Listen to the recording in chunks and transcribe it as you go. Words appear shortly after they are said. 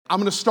I'm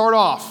going to start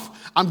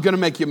off. I'm going to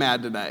make you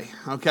mad today,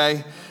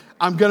 okay?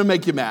 I'm going to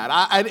make you mad.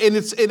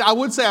 I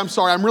would say I'm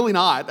sorry. I'm really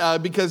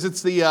not because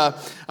it's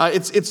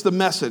the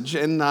message.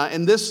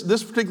 And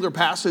this particular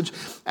passage,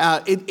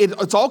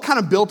 it's all kind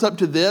of built up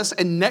to this.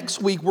 And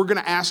next week, we're going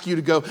to ask you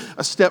to go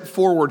a step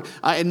forward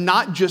and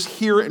not just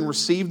hear and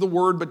receive the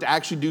word, but to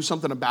actually do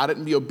something about it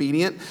and be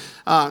obedient.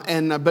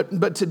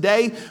 But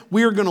today,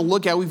 we are going to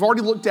look at, we've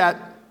already looked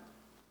at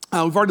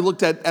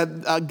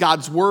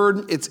God's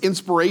word, its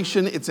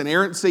inspiration, its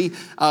inerrancy,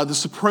 the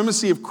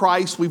supremacy of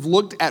Christ. We've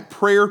looked at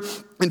prayer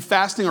and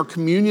fasting, our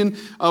communion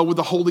with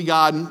the Holy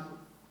God.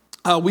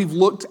 We've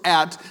looked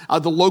at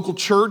the local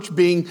church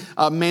being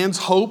man's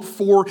hope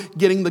for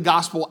getting the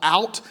gospel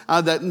out,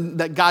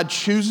 that God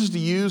chooses to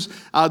use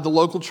the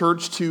local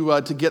church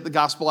to get the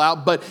gospel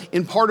out. But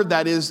in part of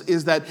that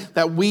is that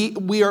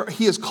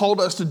He has called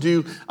us to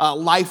do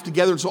life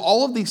together. So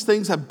all of these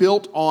things have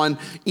built on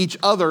each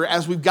other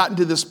as we've gotten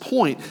to this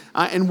point.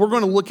 And we're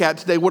going to look at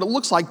today what it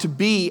looks like to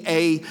be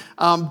a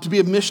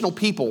missional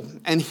people.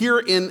 And here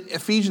in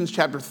Ephesians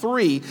chapter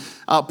 3,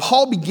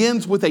 Paul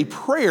begins with a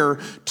prayer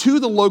to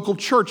the local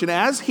church. And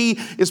as he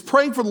is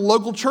praying for the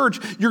local church,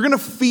 you're going to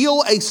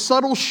feel a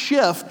subtle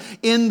shift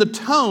in the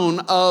tone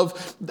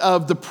of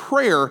the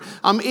prayer.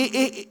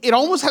 It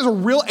almost has a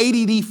real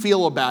ADD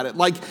feel about it.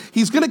 Like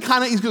he's going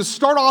to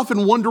start off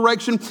in one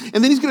direction,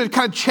 and then he's going to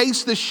kind of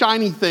chase this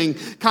shiny thing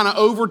kind of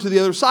over to the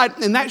other side.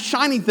 And that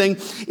shiny thing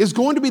is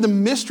going to be the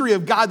mystery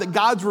of God that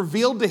God's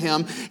revealed to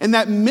him. And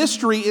that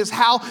mystery is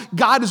how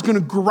God is going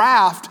to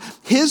graft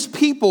his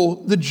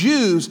people, the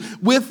Jews,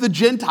 with the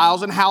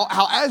Gentiles, and how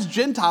as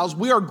Gentiles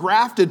we are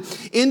grafted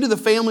into the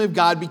family of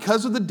God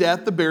because of the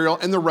death, the burial,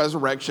 and the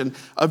resurrection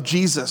of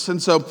Jesus.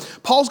 And so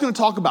Paul's going to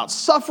talk about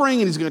suffering,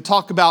 and he's going to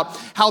talk about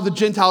how the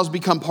Gentiles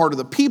become part of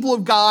the people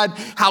of God,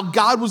 how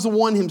God was the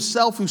one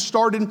himself who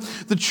started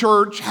the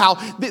church, how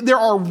there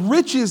are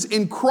riches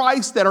in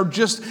Christ that are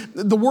just,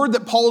 the word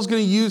that Paul is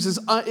going to use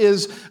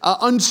is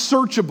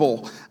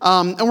unsearchable.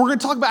 And we're going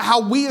to talk about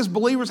how we as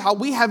believers, how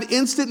we have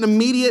instant and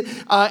immediate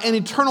and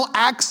eternal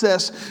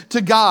access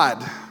to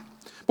God.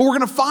 But we're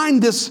going to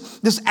find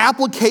this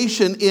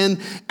application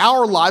in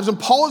our lives, and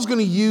Paul is going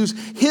to use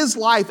his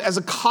life as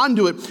a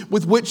conduit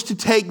with which to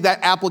take that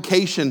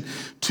application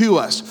to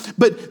us.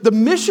 But the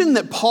mission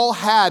that Paul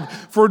had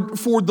for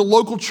the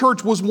local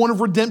church was one of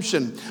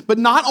redemption, but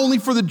not only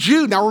for the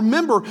Jew. Now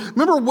remember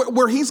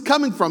where he's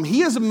coming from.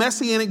 He is a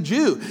Messianic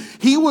Jew.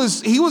 He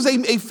was a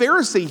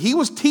Pharisee. He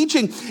was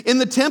teaching in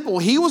the temple.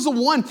 He was the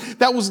one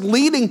that was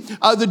leading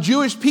the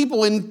Jewish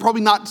people in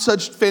probably not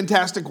such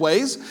fantastic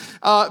ways,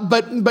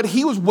 but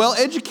he was well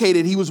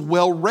educated. He was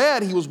well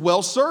read. He was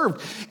well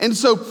served. And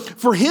so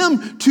for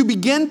him to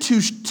begin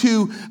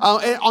to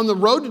on the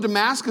road to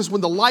Damascus,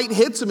 when the light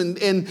hits him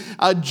and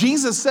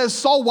Jesus says,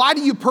 "Saul, why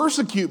do you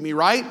persecute me?"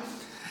 Right?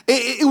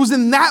 It was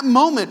in that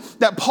moment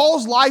that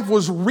Paul's life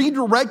was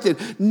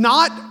redirected,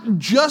 not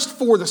just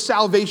for the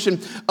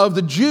salvation of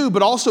the Jew,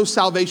 but also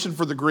salvation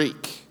for the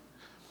Greek.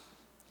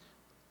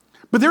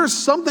 But there is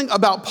something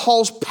about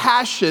Paul's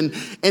passion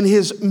and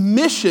his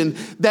mission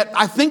that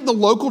I think the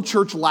local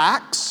church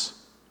lacks.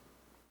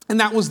 And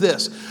that was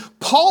this.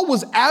 Paul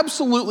was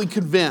absolutely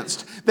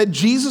convinced that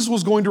Jesus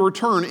was going to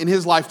return in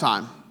his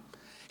lifetime.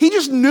 He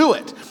just knew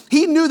it.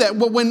 He knew that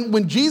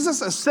when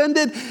Jesus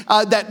ascended,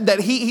 that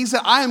he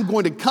said, "I am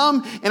going to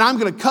come, and I'm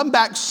going to come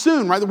back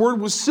soon," right? The word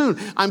was soon.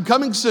 I'm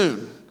coming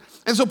soon.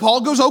 And so Paul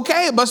goes,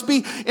 okay, it must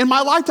be in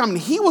my lifetime. And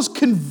he was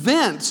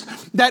convinced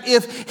that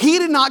if he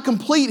did not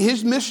complete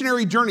his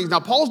missionary journeys, now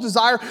Paul's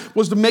desire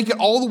was to make it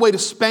all the way to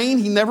Spain.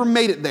 He never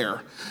made it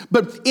there.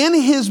 But in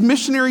his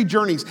missionary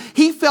journeys,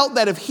 he felt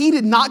that if he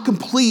did not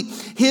complete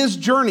his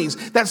journeys,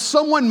 that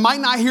someone might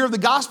not hear of the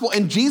gospel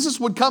and Jesus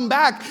would come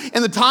back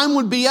and the time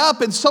would be up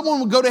and someone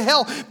would go to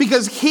hell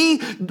because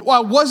he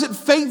wasn't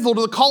faithful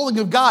to the calling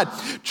of God.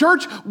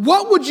 Church,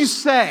 what would you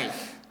say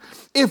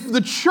if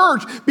the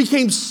church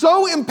became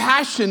so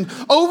impassioned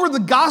over the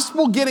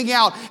gospel getting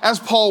out as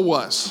Paul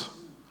was?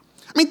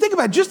 I mean, think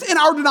about it. Just in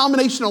our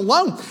denomination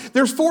alone,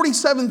 there's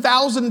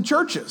 47,000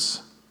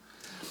 churches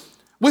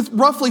with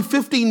roughly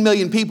 15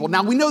 million people.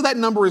 Now, we know that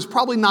number is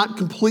probably not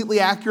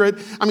completely accurate.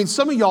 I mean,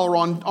 some of y'all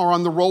are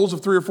on the rolls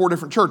of 3 or 4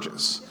 different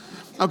churches.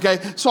 Okay,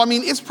 so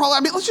it's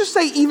probably, let's just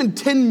say even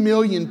 10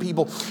 million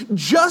people,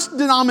 just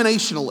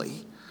denominationally.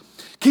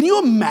 Can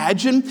you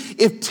imagine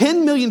if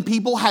 10 million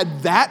people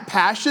had that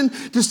passion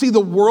to see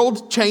the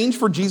world change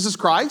for Jesus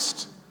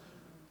Christ?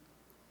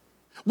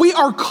 We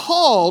are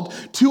called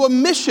to a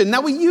mission.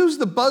 Now, we use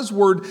the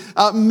buzzword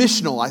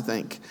missional, I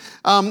think.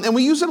 And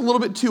we use it a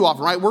little bit too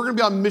often, right? We're going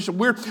to be on mission.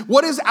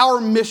 What is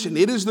our mission?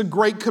 It is the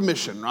Great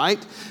Commission,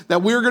 right?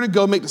 That we're going to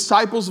go make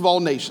disciples of all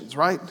nations,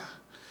 right?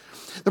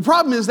 The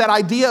problem is that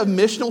idea of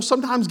missional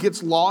sometimes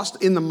gets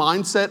lost in the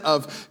mindset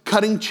of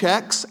cutting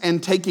checks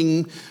and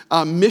taking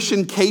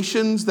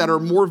missioncations that are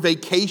more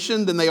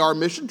vacation than they are a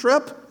mission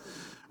trip,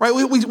 right?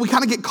 We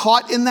kind of get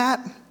caught in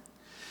that.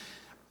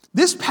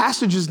 This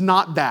passage is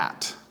not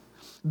that.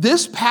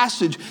 This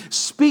passage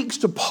speaks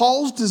to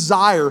Paul's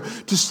desire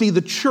to see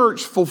the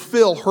church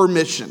fulfill her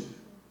mission.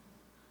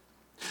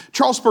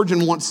 Charles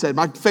Spurgeon once said,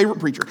 my favorite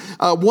preacher,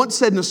 once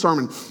said in a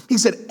sermon, he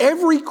said,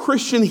 every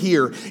Christian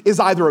here is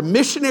either a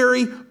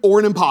missionary or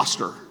an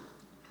imposter.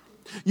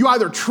 You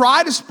either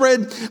try to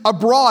spread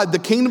abroad the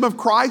kingdom of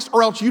Christ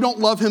or else you don't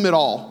love him at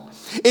all.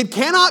 It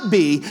cannot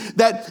be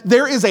that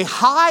there is a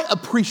high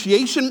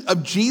appreciation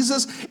of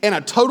Jesus and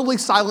a totally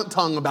silent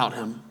tongue about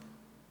him.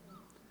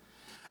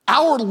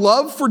 Our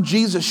love for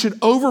Jesus should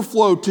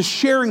overflow to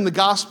sharing the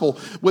gospel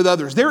with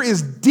others. There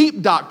is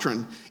deep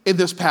doctrine in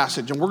this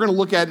passage, and we're going to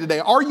look at it today.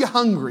 Are you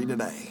hungry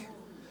today?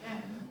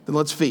 Then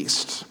let's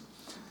feast.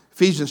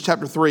 Ephesians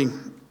chapter 3.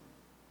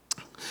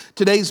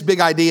 Today's big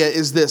idea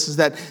is this, is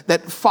that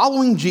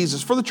following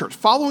Jesus, for the church,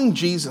 following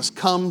Jesus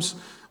comes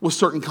with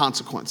certain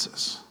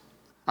consequences.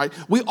 Right?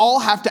 We all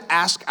have to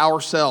ask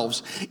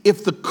ourselves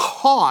if the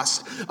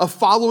cost of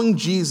following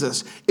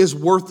Jesus is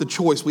worth the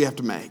choice we have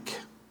to make.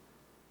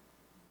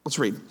 Let's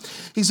read.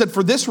 He said,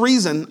 for this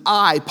reason,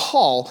 I,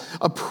 Paul,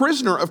 a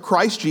prisoner of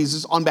Christ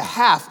Jesus, on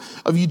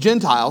behalf of you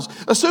Gentiles,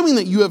 assuming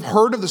that you have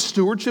heard of the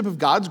stewardship of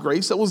God's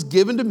grace that was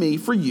given to me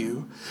for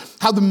you,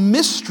 how the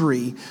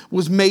mystery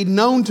was made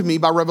known to me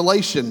by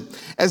revelation,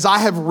 as I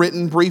have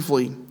written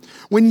briefly.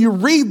 When you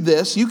read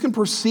this, you can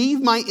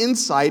perceive my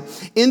insight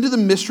into the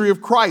mystery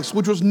of Christ,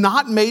 which was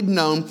not made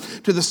known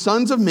to the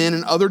sons of men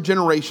in other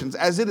generations,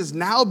 as it has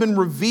now been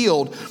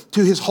revealed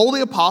to his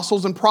holy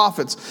apostles and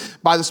prophets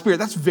by the Spirit.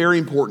 That's very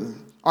important.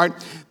 All right,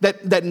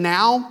 that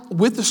now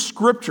with the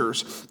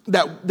scriptures,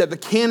 that the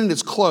canon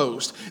is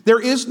closed. There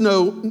is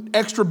no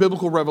extra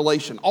biblical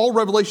revelation. All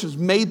revelation is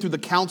made through the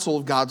counsel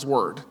of God's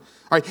word.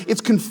 All right,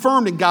 it's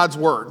confirmed in God's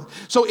word.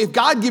 So if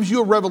God gives you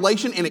a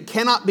revelation and it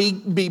cannot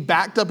be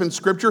backed up in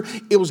scripture,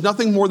 it was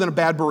nothing more than a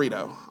bad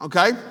burrito,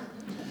 okay?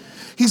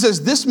 He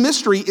says this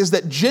mystery is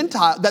that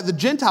the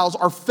Gentiles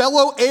are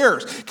fellow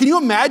heirs. Can you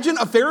imagine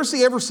a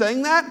Pharisee ever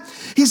saying that?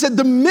 He said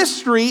the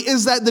mystery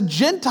is that the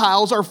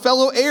Gentiles are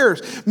fellow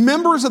heirs,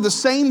 members of the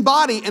same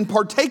body and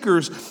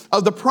partakers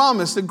of the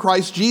promise in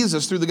Christ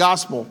Jesus through the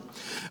gospel.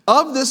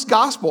 Of this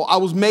gospel, I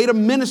was made a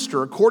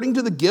minister according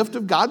to the gift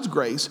of God's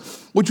grace,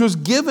 which was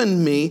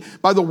given me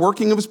by the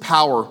working of his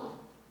power.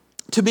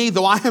 To me,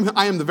 though I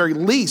am the very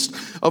least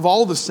of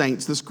all the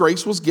saints, this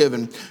grace was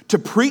given to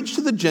preach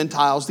to the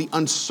Gentiles the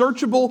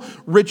unsearchable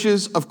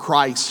riches of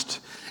Christ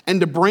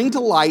and to bring to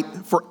light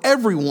for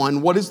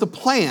everyone what is the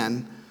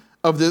plan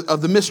of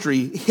the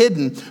mystery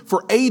hidden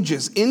for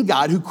ages in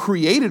God who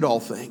created all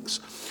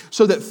things,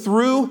 so that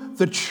through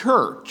the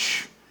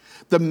church,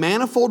 the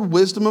manifold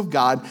wisdom of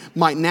God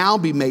might now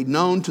be made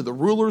known to the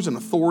rulers and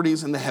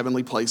authorities in the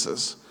heavenly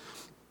places.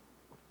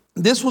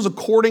 This was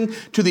according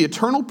to the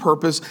eternal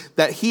purpose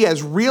that he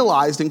has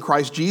realized in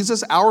Christ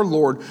Jesus our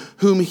Lord,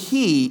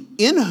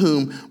 in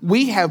whom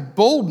we have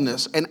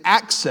boldness and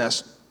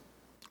access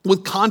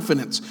with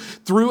confidence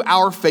through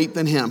our faith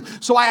in him.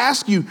 So I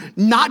ask you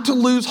not to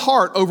lose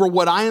heart over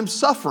what I am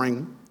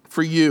suffering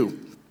for you,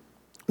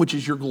 which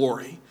is your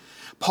glory.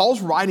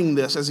 Paul's writing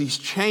this as he's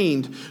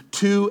chained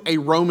to a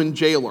Roman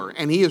jailer,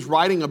 and he is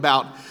writing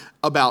about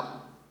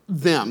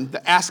them,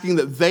 asking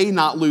that they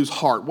not lose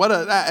heart.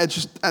 That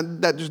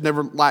just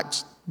never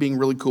lacks being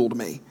really cool to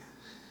me.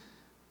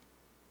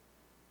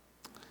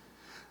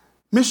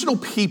 Missional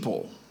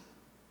people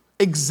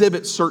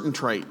exhibit certain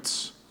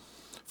traits.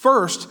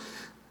 First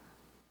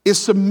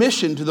is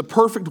submission to the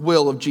perfect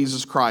will of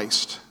Jesus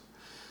Christ.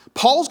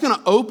 Paul's going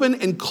to open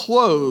and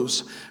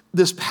close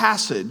this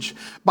passage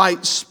by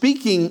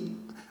speaking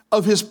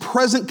of his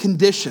present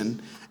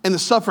condition and the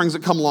sufferings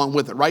that come along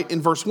with it, right?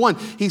 In verse 1,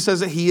 he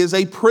says that he is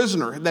a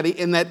prisoner, that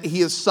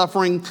he is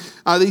suffering,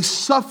 that he's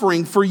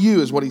suffering for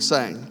you is what he's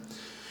saying.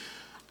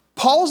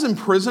 Paul's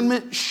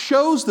imprisonment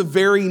shows the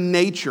very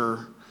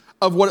nature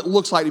of what it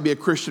looks like to be a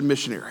Christian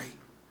missionary.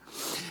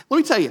 Let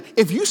me tell you,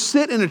 if you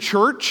sit in a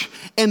church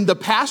and the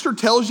pastor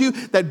tells you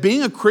that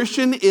being a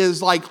Christian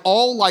is like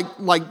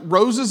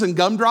roses and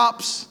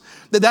gumdrops,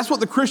 that's what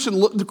the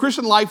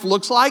Christian life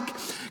looks like,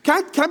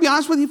 can I be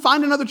honest with you?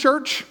 Find another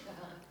church.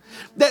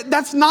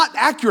 That's not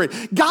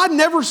accurate. God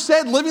never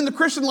said living the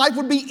Christian life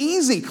would be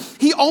easy.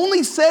 He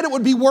only said it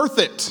would be worth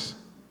it.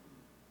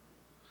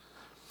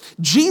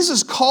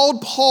 Jesus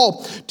called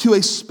Paul to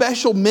a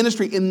special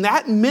ministry, and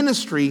that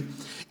ministry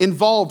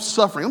involved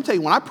suffering. I'm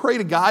telling you, when I pray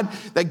to God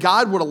that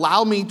God would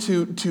allow me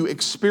to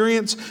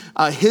experience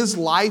his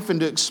life and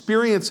to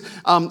experience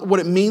what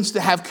it means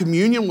to have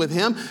communion with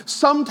him,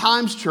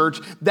 sometimes,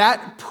 church,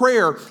 that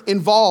prayer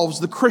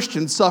involves the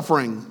Christian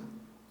suffering.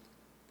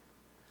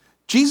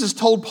 Jesus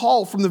told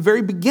Paul from the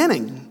very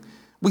beginning,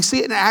 we see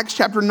it in Acts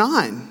chapter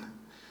 9,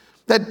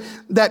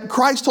 that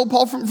Christ told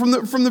Paul from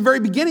the very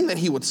beginning that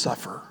he would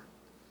suffer.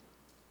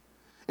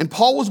 And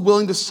Paul was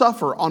willing to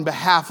suffer on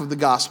behalf of the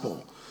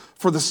gospel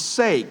for the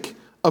sake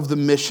of the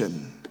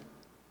mission.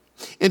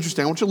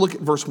 Interesting. I want you to look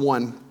at verse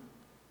 1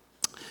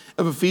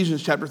 of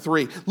Ephesians chapter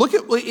 3. Look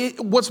at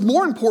what's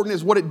more important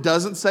is what it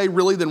doesn't say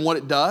really than what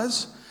it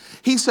does.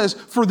 He says,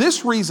 for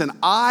this reason,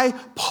 I,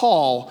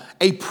 Paul,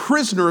 a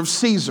prisoner of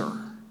Caesar.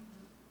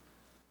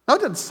 No, it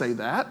doesn't say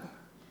that.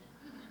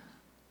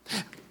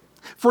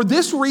 For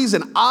this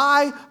reason,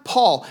 I,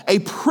 Paul, a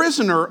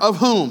prisoner of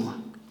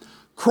whom?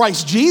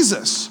 Christ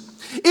Jesus.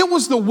 It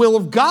was the will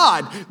of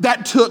God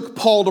that took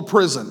Paul to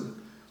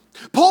prison.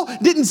 Paul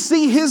didn't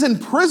see his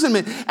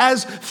imprisonment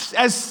as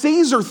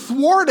Caesar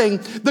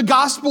thwarting the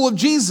gospel of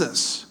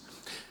Jesus.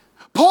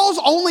 Paul's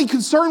only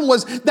concern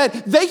was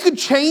that they could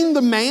chain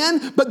the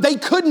man, but they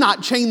could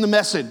not chain the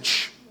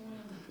message.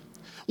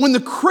 When the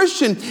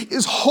Christian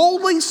is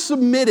wholly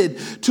submitted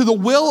to the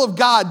will of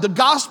God, the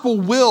gospel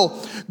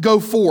will go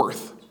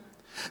forth.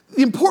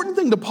 The important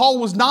thing to Paul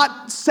was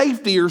not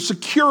safety or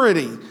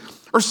security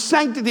or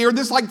sanctity or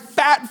this like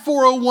fat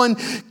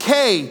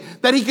 401k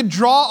that he could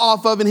draw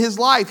off of in his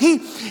life.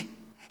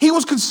 He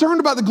was concerned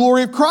about the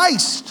glory of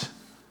Christ.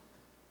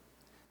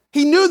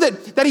 He knew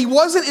that he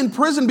wasn't in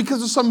prison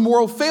because of some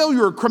moral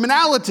failure or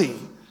criminality.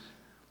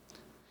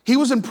 He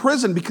was in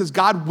prison because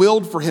God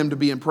willed for him to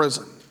be in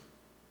prison.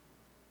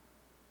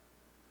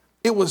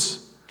 It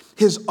was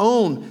his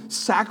own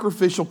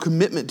sacrificial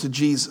commitment to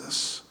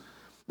Jesus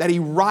that he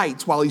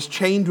writes while he's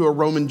chained to a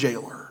Roman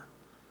jailer,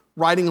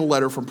 writing a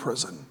letter from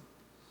prison.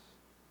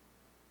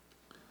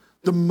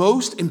 The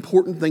most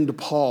important thing to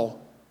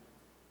Paul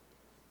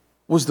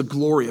was the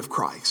glory of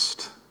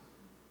Christ.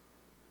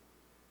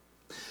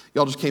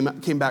 Y'all just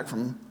came back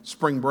from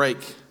spring break.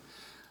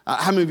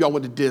 How many of y'all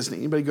went to Disney?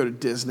 Anybody go to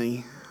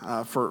Disney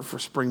for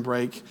spring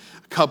break?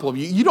 A couple of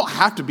you. You don't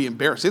have to be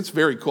embarrassed. It's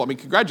very cool. I mean,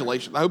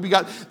 congratulations. I hope you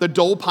got the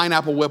Dole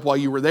pineapple whip while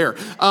you were there.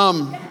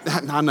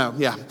 I know,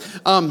 yeah.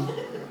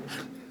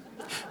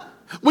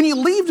 When you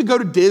leave to go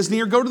to Disney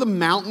or go to the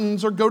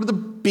mountains or go to the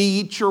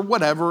beach or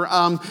whatever,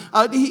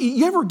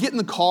 you ever get in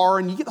the car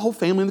and you get the whole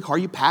family in the car,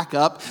 you pack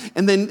up,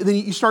 and then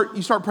you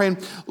start praying,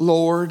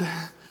 Lord,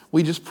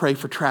 we just pray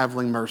for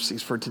traveling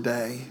mercies for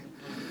today.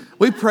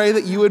 We pray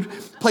that you would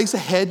place a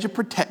hedge of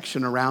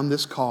protection around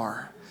this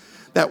car,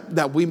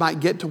 that we might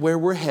get to where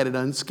we're headed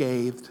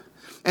unscathed,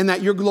 and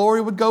that your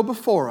glory would go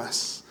before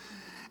us,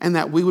 and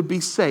that we would be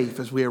safe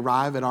as we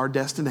arrive at our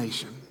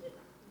destination.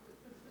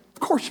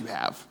 Of course you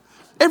have.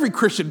 Every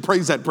Christian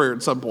prays that prayer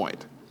at some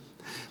point.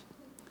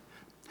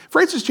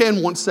 Francis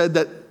Chan once said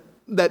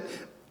that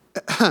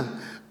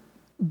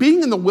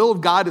being in the will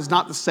of God is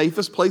not the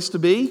safest place to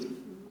be,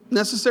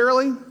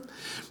 necessarily.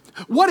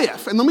 What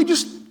if, and let me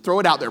just throw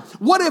it out there,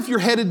 what if you're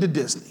headed to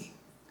Disney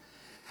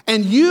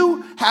and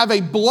you have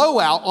a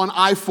blowout on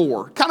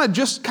I-4,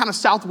 kind of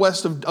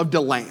southwest of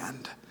DeLand,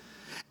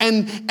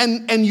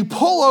 and you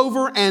pull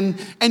over and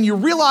you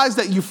realize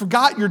that you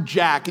forgot your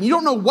jack and you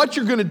don't know what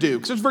you're going to do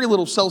because there's very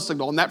little cell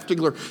signal on that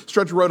particular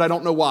stretch of road. I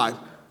don't know why.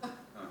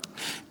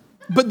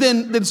 But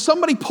then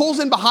somebody pulls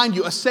in behind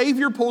you. A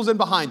Savior pulls in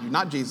behind you,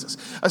 not Jesus.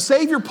 A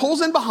Savior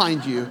pulls in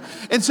behind you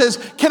and says,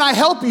 can I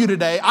help you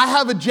today? I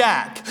have a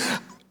jack.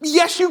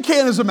 Yes, you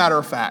can, as a matter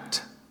of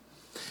fact.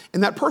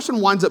 And that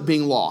person winds up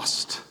being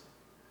lost.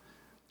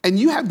 And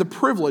you have the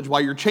privilege,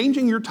 while you're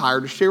changing your tire,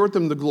 to share with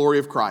them the glory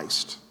of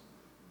Christ.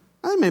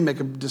 Now, they may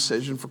make a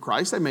decision for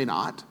Christ, they may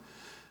not.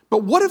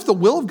 But what if the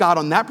will of God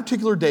on that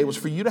particular day was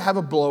for you to have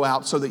a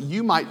blowout so that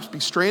you might be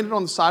stranded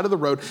on the side of the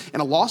road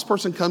and a lost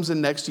person comes in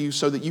next to you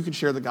so that you can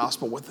share the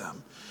gospel with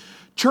them?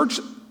 Church,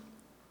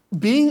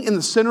 being in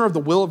the center of the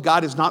will of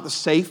God is not the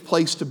safe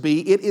place to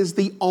be. It is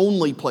the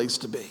only place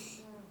to be.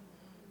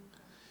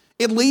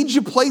 It leads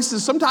you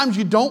places sometimes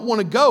you don't want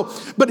to go.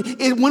 But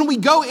when we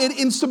go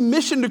in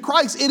submission to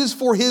Christ, it is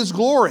for His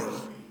glory.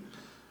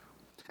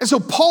 And so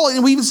Paul,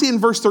 and we even see in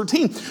verse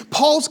 13,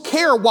 Paul's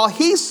care while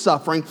he's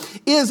suffering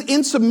is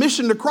in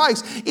submission to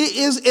Christ. It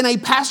is in a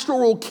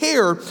pastoral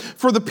care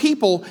for the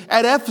people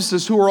at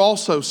Ephesus who are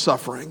also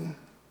suffering.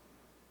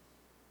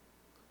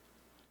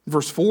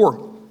 Verse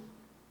 4,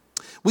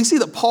 we see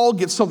that Paul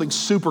gets something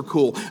super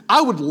cool.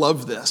 I would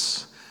love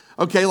this.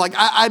 Okay, like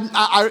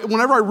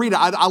whenever I read it,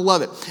 I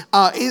love it.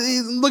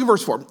 Look at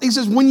verse 4. He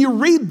says, when you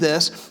read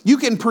this, you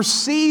can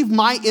perceive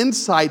my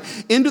insight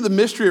into the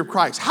mystery of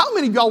Christ. How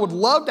many of y'all would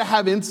love to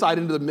have insight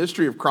into the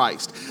mystery of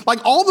Christ? Like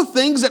all the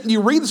things that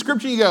you read the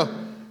scripture and you go,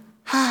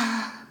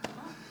 I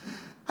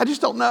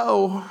just don't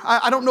know.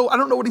 I don't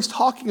know what he's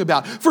talking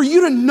about. For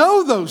you to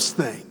know those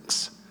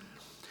things.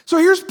 So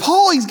here's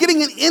Paul, he's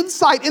getting an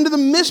insight into the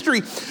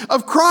mystery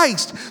of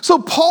Christ. So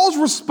Paul's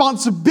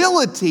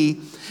responsibility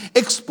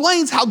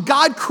explains how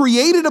God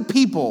created a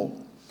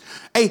people,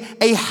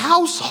 a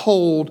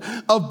household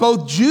of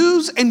both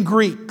Jews and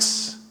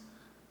Greeks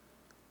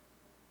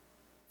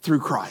through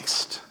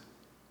Christ.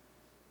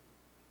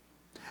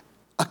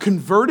 A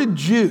converted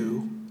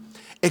Jew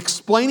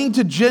explaining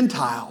to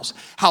Gentiles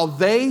how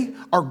they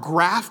are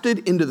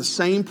grafted into the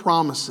same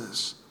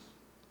promises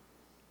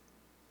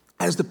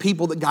as the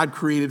people that God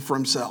created for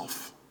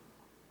Himself.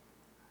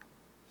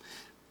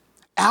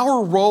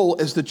 Our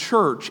role as the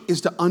church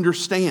is to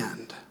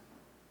understand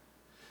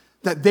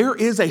that there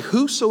is a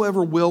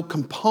whosoever will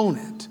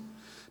component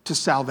to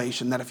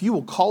salvation, that if you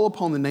will call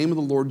upon the name of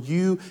the Lord,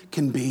 you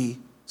can be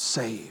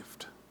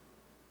saved.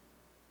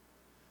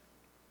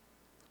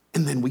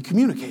 And then we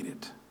communicate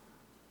it.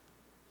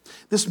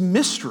 This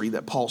mystery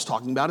that Paul's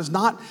talking about is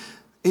not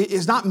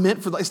is not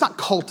meant for, it's not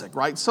cultic,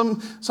 right?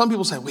 Some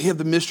people say, we have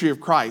the mystery of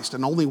Christ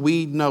and only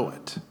we know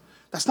it.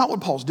 That's not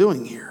what Paul's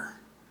doing here.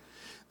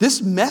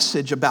 This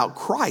message about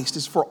Christ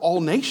is for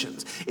all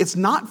nations. It's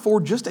not for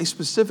just a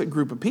specific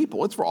group of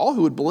people. It's for all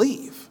who would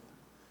believe.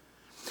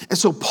 And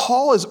so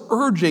Paul is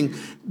urging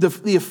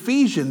the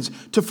Ephesians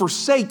to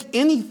forsake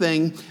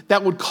anything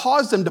that would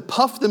cause them to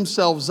puff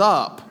themselves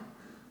up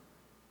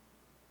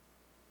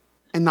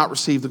and not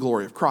receive the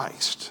glory of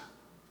Christ.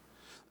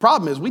 The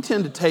problem is we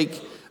tend to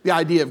take the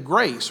idea of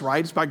grace,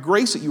 right? It's by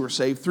grace that you were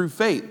saved through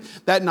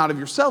faith. That not of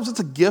yourselves, it's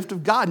a gift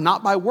of God,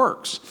 not by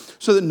works,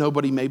 so that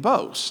nobody may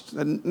boast.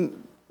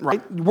 And,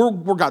 right?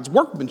 We're God's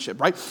workmanship,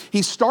 right?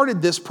 He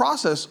started this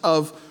process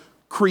of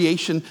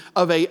creation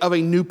of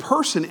a new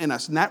person in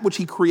us. And that which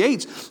he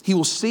creates, he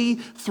will see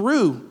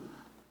through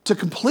to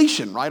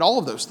completion, right? All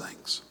of those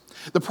things.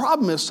 The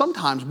problem is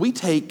sometimes we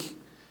take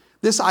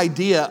this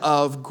idea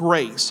of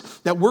grace,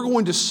 that we're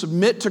going to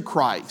submit to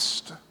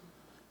Christ.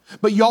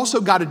 But you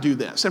also got to do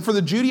this. And for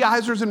the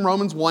Judaizers in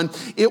Romans 1,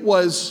 it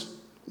was,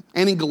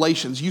 and in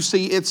Galatians, you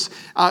see it's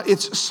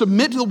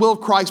submit to the will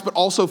of Christ, but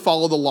also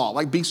follow the law,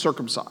 like be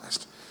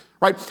circumcised.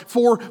 Right?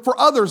 For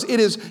others,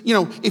 it is,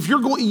 if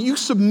you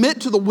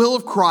submit to the will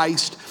of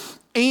Christ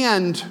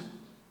and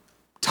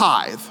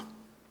tithe.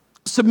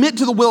 Submit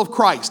to the will of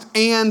Christ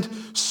and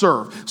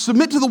serve.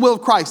 Submit to the will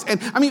of Christ.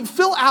 And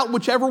fill out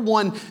whichever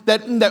one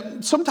that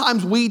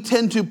sometimes we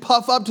tend to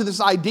puff up to this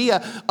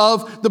idea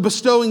of the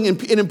bestowing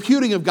and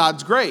imputing of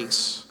God's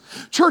grace.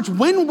 Church,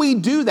 when we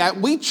do that,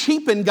 we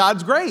cheapen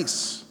God's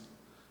grace.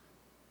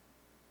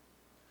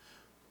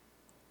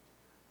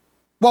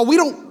 While we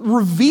don't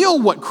reveal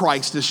what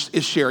Christ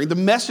is sharing, the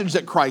message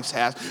that Christ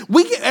has,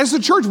 as the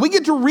church, we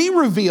get to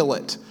re-reveal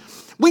it.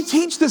 We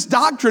teach this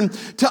doctrine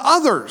to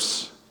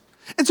others.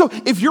 And so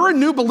if you're a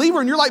new believer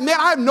and you're like, man,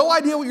 I have no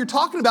idea what you're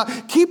talking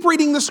about, keep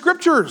reading the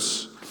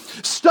scriptures.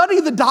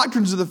 Study the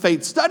doctrines of the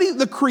faith. Study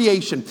the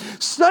creation.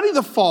 Study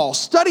the fall.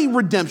 Study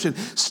redemption.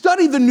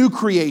 Study the new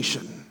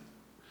creation.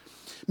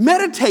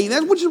 Meditate,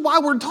 which is why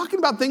we're talking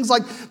about things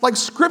like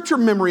scripture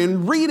memory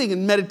and reading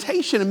and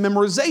meditation and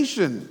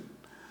memorization.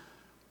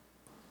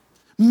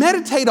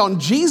 Meditate on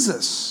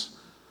Jesus,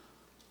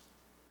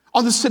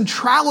 on the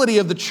centrality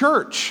of the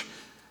church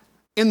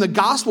in the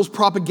gospel's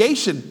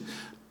propagation.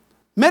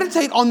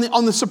 Meditate on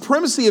the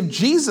supremacy of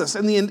Jesus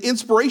and the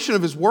inspiration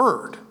of his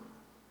word.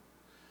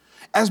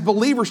 As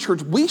believers,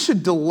 church, we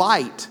should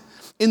delight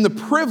in the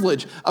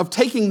privilege of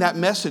taking that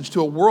message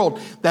to a world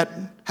that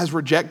has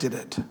rejected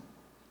it.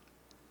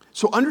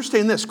 So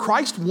understand this,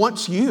 Christ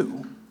wants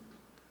you.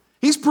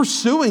 He's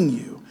pursuing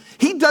you.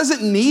 He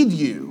doesn't need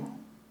you.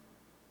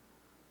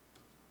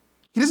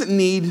 He doesn't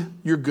need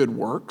your good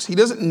works. He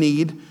doesn't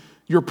need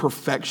your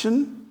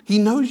perfection. He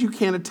knows you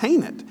can't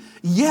attain it.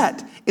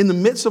 Yet, in the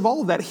midst of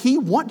all of that, he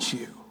wants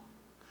you.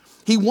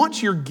 He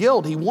wants your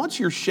guilt. He wants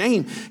your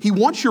shame. He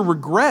wants your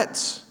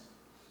regrets.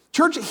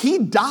 Church, he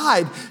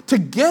died to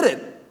get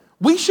it.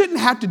 We shouldn't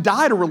have to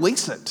die to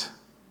release it.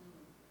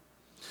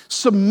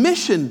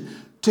 Submission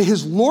to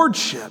his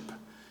lordship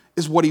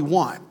is what he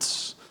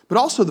wants, but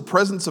also the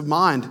presence of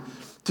mind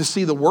to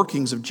see the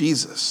workings of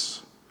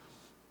Jesus.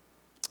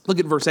 Look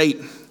at verse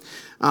 8.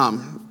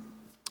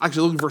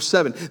 Actually, look at verse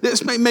 7.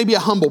 This may be a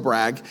humble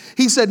brag.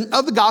 He said,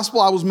 of the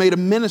gospel I was made a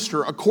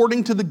minister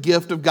according to the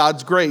gift of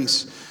God's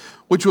grace,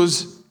 which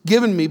was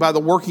given me by the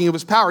working of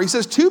his power. He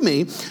says, to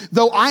me,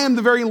 though I am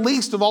the very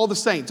least of all the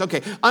saints.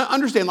 Okay, I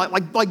understand,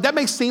 like that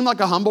may seem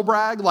like a humble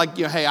brag,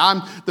 hey,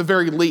 I'm the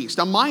very least.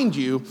 Now, mind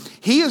you,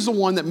 he is the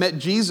one that met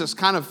Jesus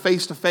kind of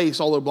face to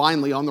face, although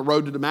blindly, on the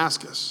road to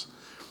Damascus.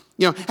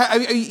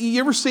 Have you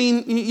ever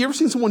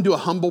seen someone do a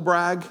humble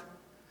brag?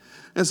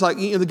 And it's like,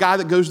 the guy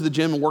that goes to the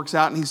gym and works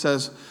out and he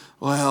says,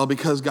 well,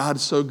 because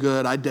God's so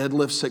good, I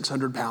deadlift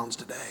 600 pounds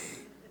today.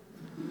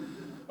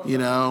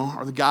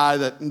 Or the guy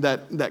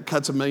that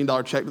cuts $1 million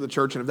check to the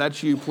church, and if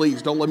that's you,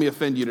 please don't let me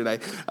offend you today.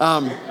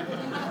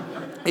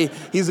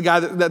 He's the guy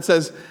that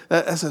says,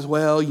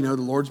 well, the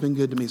Lord's been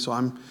good to me, so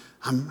I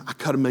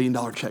cut $1 million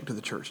check to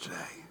the church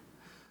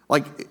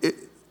today.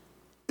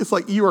 It's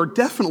like you are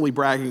definitely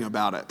bragging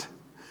about it,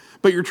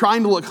 but you're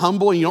trying to look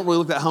humble and you don't really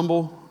look that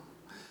humble.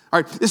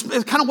 All right, it's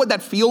kind of what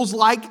that feels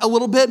like a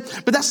little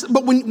bit,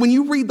 but when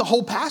you read the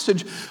whole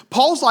passage,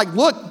 Paul's like,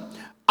 look,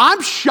 I'm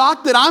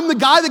shocked that I'm the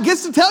guy that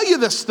gets to tell you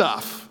this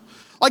stuff.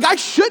 I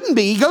shouldn't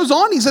be. He goes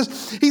on, he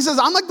says,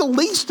 I'm like the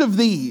least of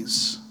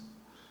these.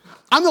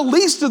 I'm the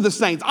least of the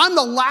saints. I'm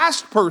the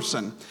last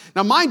person.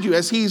 Now, mind you,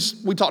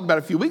 we talked about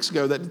a few weeks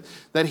ago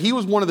that he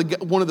was one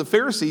of the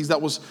Pharisees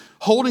that was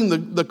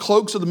holding the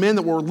cloaks of the men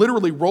that were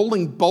literally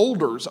rolling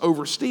boulders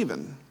over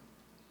Stephen.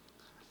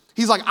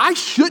 He's like, I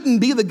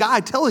shouldn't be the guy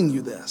telling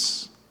you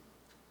this.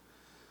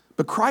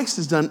 But Christ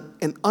has done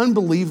an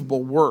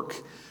unbelievable work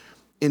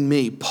in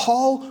me.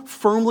 Paul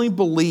firmly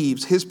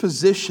believes his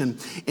position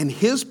and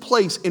his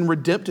place in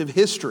redemptive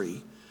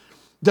history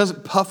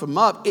doesn't puff him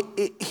up.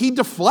 He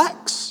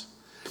deflects.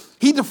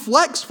 He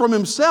deflects from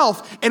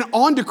himself and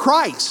onto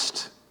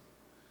Christ.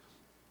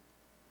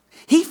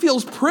 He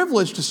feels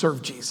privileged to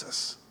serve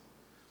Jesus.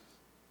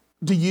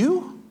 Do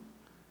you?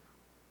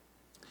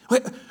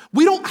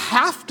 We don't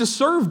have to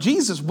serve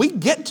Jesus. We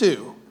get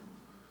to.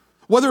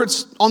 Whether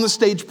it's on the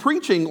stage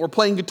preaching or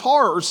playing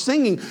guitar or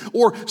singing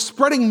or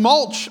spreading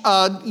mulch,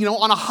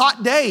 on a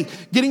hot day,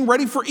 getting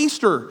ready for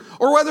Easter,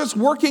 or whether it's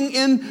working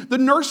in the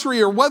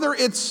nursery or whether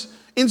it's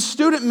in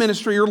student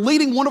ministry or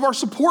leading one of our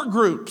support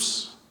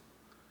groups.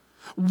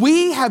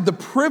 We have the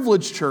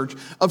privilege, church,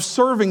 of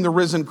serving the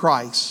risen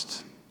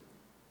Christ.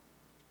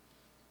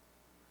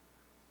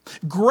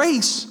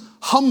 Grace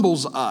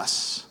humbles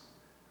us.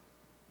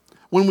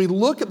 When we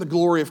look at the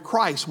glory of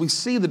Christ, we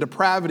see the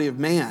depravity of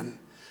man.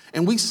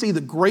 And we see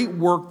the great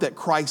work that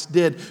Christ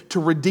did to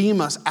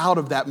redeem us out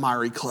of that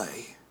miry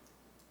clay.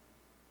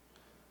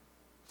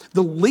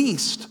 The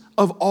least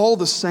of all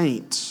the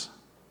saints,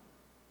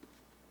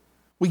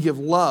 we give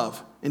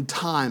love and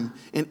time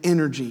and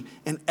energy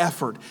and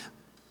effort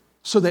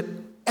so that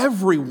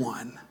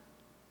everyone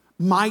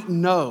might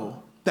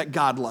know that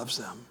God loves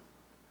them.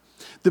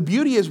 The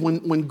beauty is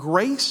when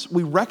grace,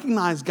 we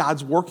recognize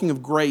God's working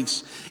of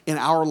grace in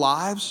our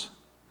lives,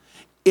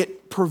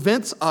 it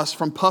prevents us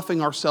from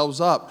puffing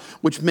ourselves up,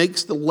 which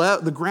makes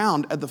the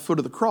ground at the foot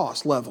of the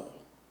cross level.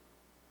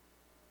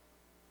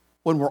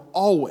 When we're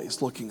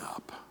always looking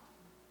up.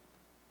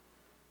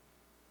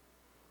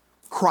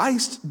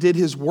 Christ did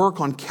his work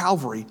on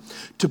Calvary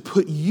to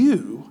put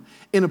you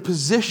in a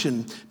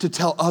position to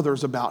tell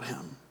others about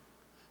him.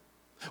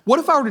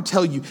 What if I were to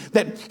tell you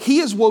that he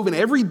has woven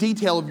every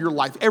detail of your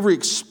life, every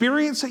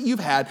experience that you've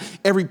had,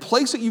 every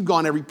place that you've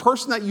gone, every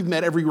person that you've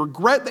met, every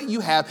regret that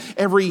you have,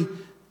 every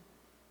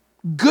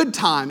good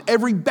time,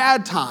 every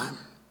bad time,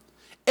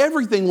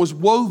 everything was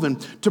woven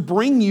to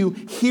bring you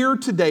here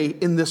today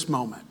in this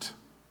moment.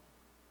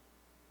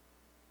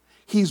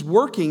 He's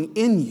working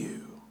in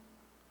you.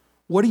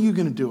 What are you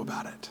going to do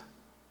about it?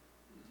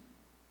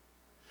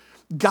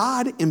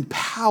 God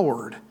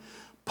empowered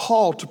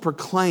Paul to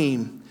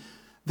proclaim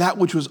that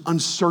which was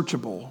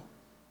unsearchable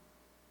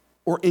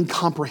or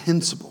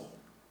incomprehensible,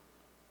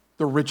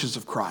 the riches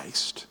of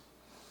Christ.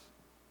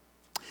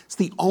 It's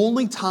the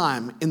only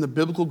time in the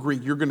biblical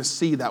Greek you're going to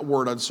see that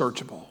word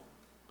unsearchable.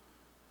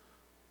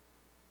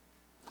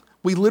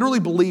 We literally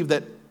believe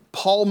that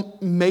Paul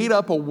made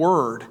up a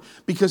word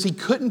because he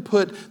couldn't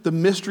put the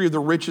mystery of the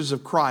riches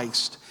of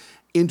Christ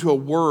into a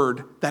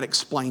word that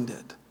explained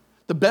it.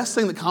 The best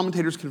thing that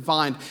commentators can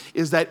find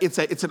is that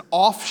it's an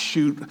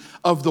offshoot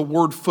of the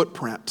word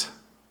footprint.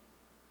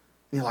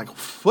 And you're like,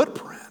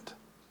 footprint?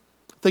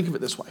 Think of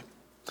it this way.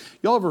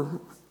 Y'all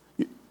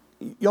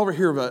ever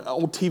hear of an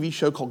old TV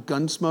show called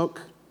Gunsmoke?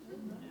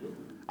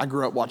 I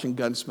grew up watching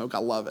Gunsmoke. I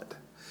love it.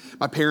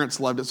 My parents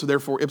loved it, so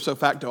therefore, ipso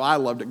facto, I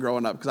loved it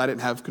growing up because I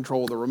didn't have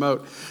control of the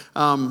remote.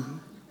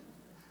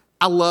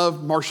 I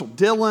love Marshall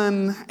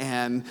Dillon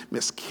and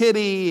Miss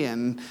Kitty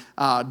and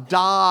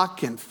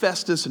Doc and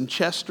Festus and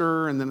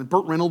Chester, and then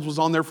Burt Reynolds was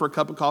on there for a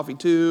cup of coffee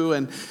too,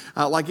 and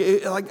all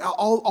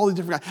the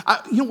different guys.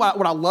 You know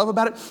what I love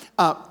about it?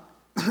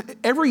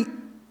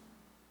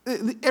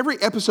 Every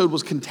episode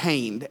was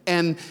contained,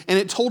 and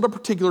it told a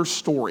particular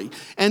story.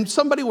 And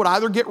somebody would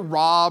either get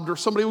robbed or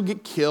somebody would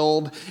get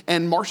killed,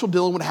 and Marshall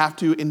Dillon would have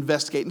to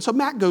investigate. And so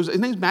his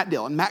name's Matt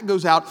Dillon. Matt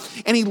goes out,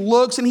 and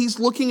he's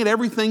looking at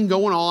everything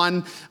going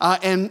on,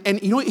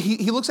 and you know what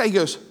he looks at, he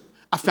goes,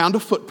 I found a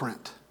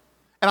footprint.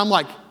 And I'm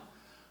like,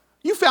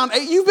 you've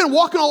been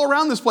walking all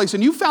around this place,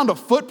 and you found a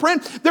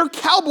footprint? They're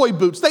cowboy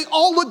boots. They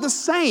all look the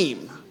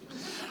same.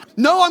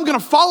 No, I'm going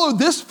to follow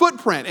this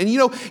footprint. And you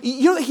know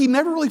that he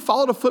never really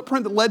followed a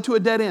footprint that led to a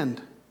dead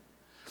end.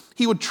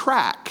 He would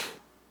track,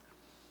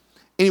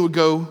 and he would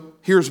go,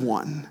 here's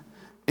one,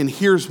 and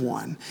here's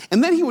one.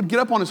 And then he would get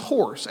up on his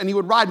horse, and he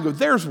would ride and go,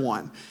 there's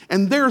one,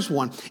 and there's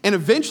one. And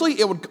eventually,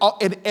 it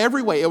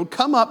would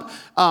come up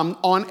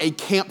on a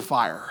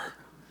campfire.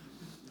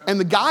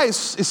 And the guy,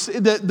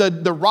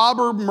 the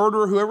robber,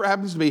 murderer, whoever it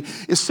happens to be,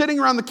 is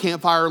sitting around the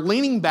campfire,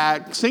 leaning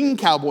back, singing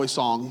cowboy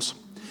songs,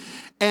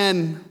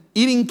 and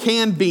eating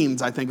canned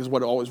beans, I think is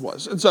what it always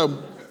was. And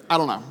so, I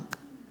don't know.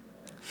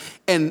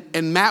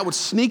 And Matt would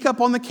sneak up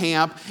on the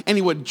camp, and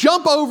he would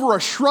jump over a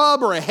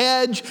shrub or a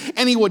hedge,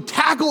 and he would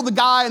tackle the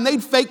guy, and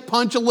they'd fake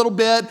punch a little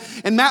bit,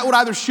 and Matt would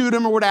either shoot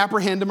him or would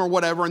apprehend him or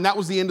whatever, and that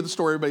was the end of the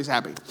story. Everybody's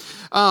happy.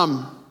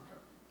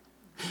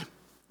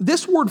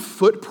 This word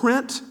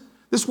footprint,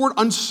 this word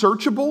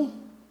unsearchable,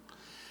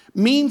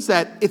 means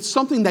that it's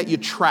something that you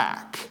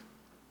track.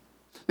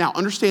 Now,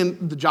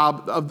 understand the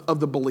job of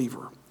the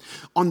believer.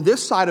 On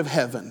this side of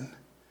heaven,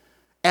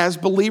 as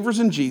believers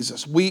in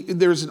Jesus,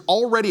 there's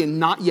already a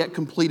not yet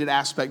completed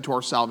aspect to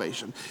our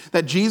salvation.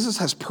 That Jesus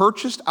has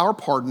purchased our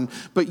pardon,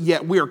 but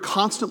yet we are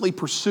constantly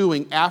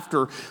pursuing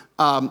after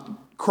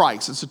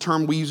Christ. It's a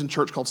term we use in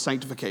church called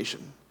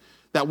sanctification.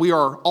 That we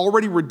are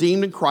already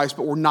redeemed in Christ,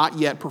 but we're not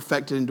yet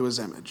perfected into his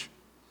image.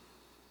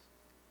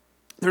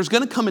 There's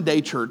going to come a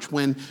day, church,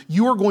 when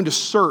you are going to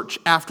search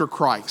after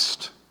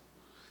Christ.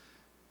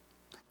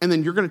 And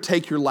then you're going to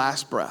take your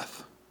last breath.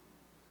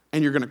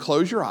 And you're going to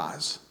close your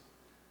eyes,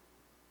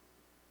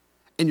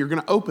 and you're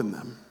going to open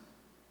them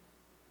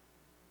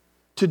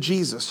to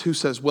Jesus, who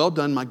says, well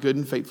done, my good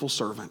and faithful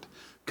servant.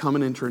 Come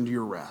and enter into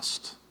your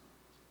rest.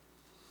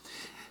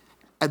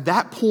 At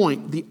that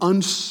point, the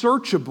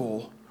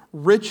unsearchable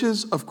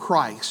riches of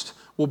Christ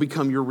will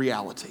become your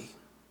reality.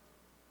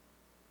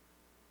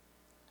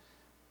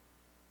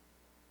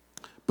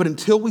 But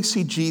until we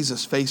see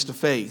Jesus face to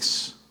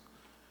face,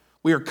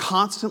 we are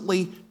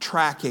constantly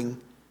tracking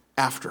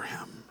after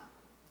him.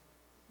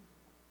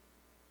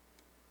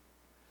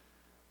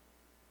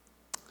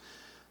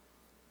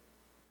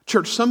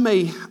 Church, some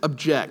may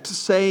object,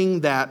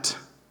 saying that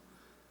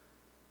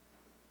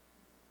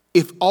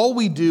if all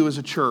we do as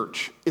a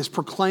church is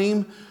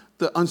proclaim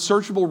the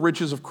unsearchable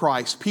riches of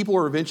Christ, people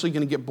are eventually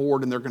going to get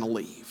bored and they're going to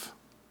leave.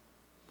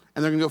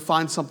 And they're going to go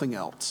find something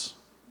else.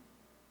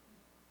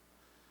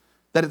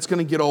 That it's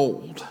going to get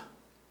old.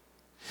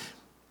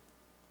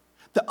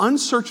 The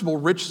unsearchable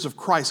riches of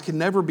Christ can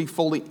never be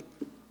fully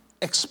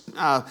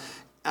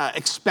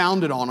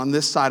expounded on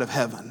this side of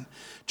heaven.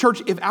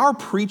 Church, if our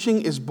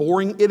preaching is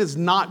boring, it is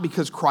not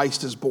because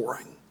Christ is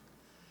boring.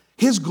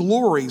 His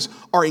glories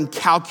are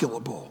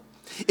incalculable.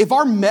 If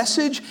our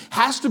message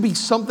has to be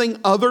something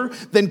other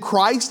than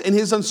Christ and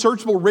his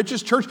unsearchable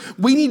riches, church,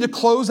 we need to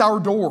close our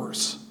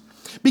doors.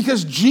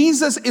 Because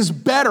Jesus is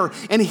better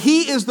and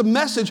he is the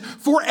message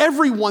for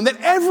everyone, that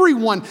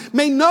everyone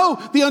may know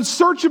the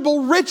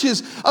unsearchable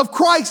riches of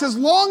Christ. As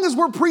long as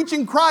we're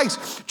preaching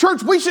Christ,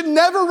 church, we should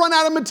never run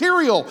out of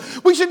material.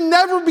 We should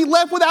never be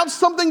left without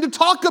something to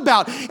talk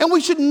about. And we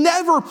should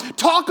never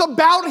talk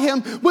about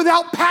him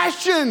without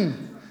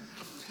passion.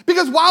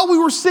 Because while we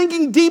were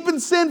sinking deep in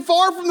sin,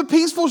 far from the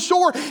peaceful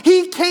shore,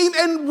 he came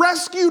and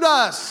rescued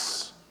us.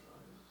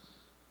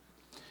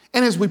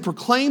 And as we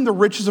proclaim the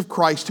riches of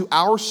Christ to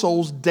our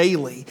souls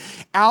daily,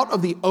 out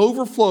of the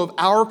overflow of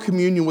our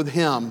communion with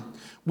him,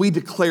 we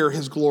declare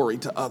his glory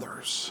to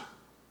others.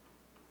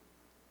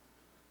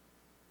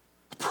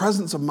 The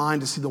presence of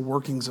mind to see the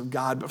workings of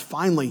God. But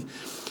finally,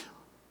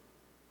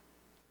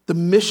 the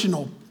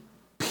missional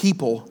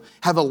people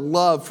have a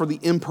love for the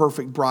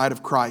imperfect bride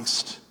of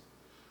Christ.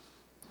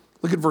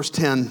 Look at verse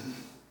 10.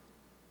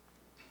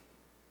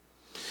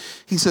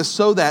 He says,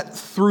 so that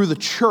through the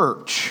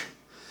church,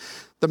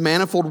 the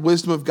manifold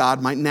wisdom of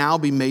God might now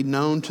be made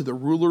known to the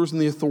rulers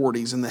and the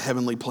authorities in the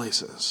heavenly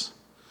places.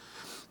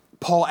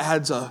 Paul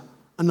adds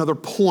another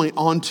point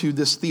onto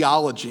this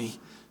theology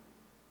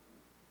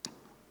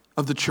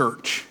of the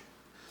church.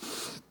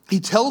 He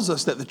tells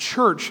us that the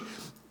church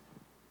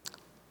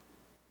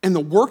and the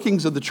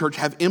workings of the church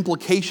have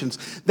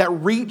implications that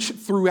reach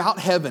throughout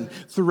heaven,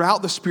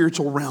 throughout the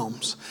spiritual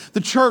realms. The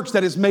church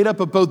that is made up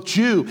of both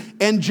Jew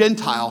and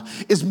Gentile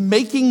is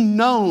making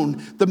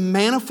known the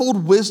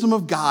manifold wisdom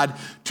of God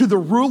to the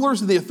rulers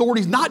and the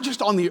authorities, not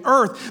just on the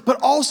earth,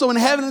 but also in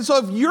heaven. And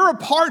so if you're a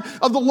part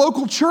of the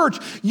local church,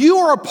 you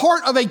are a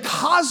part of a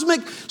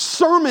cosmic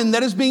sermon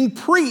that is being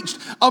preached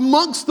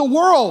amongst the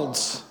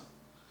worlds.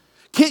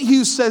 Kent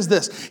Hughes says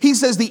this. He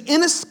says, the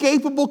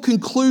inescapable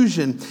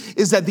conclusion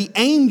is that the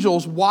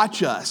angels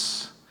watch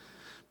us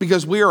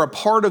because we are a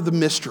part of the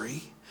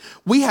mystery.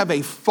 We have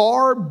a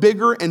far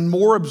bigger and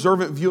more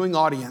observant viewing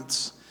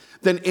audience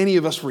than any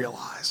of us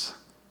realize.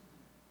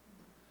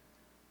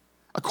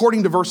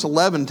 According to verse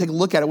 11, take a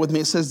look at it with me.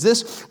 It says,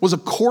 this was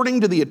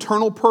according to the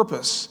eternal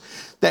purpose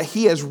that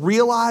he has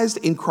realized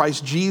in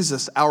Christ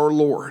Jesus our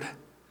Lord.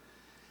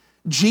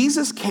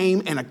 Jesus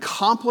came and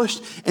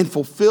accomplished and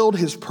fulfilled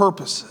his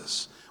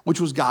purposes, which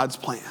was God's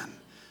plan.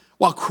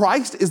 While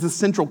Christ is the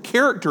central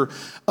character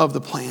of the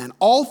plan,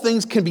 all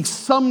things can be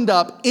summed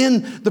up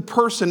in the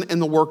person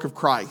and the work of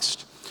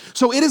Christ.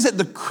 So it is at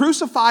the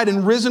crucified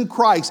and risen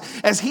Christ,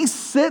 as he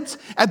sits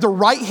at the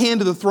right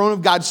hand of the throne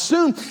of God.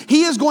 Soon,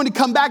 he is going to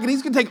come back and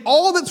he's going to take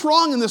all that's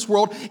wrong in this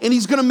world and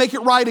he's going to make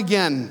it right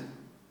again.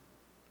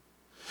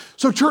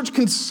 So church,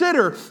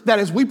 consider that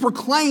as we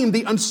proclaim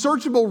the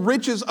unsearchable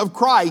riches of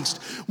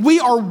Christ, we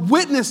are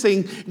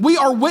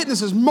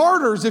witnesses,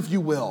 martyrs, if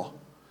you will,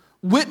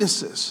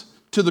 witnesses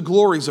to the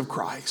glories of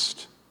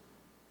Christ.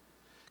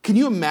 Can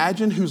you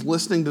imagine who's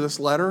listening to this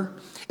letter?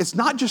 It's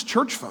not just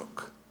church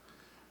folk.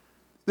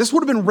 This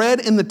would have been read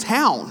in the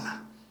town.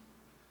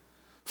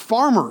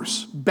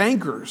 Farmers,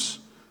 bankers,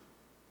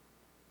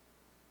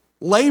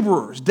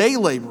 laborers, day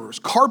laborers,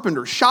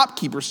 carpenters,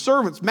 shopkeepers,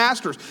 servants,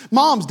 masters,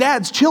 moms,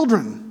 dads,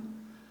 children.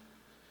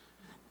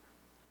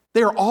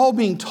 They are all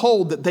being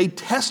told that they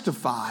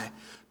testify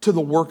to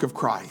the work of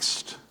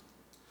Christ.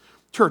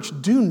 Church,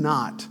 do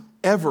not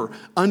ever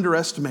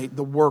underestimate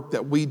the work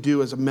that we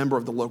do as a member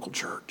of the local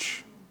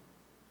church.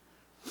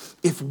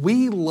 If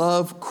we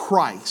love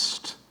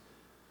Christ,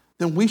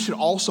 then we should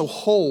also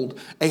hold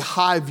a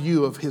high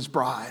view of his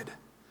bride.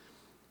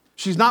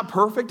 She's not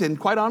perfect, and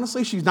quite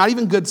honestly, she's not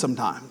even good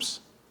sometimes.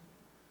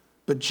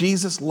 But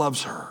Jesus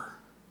loves her.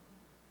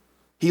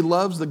 He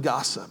loves the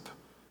gossip.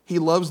 He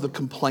loves the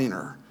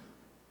complainer.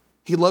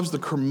 He loves the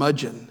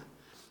curmudgeon.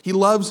 He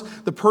loves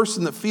the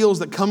person that feels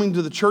that coming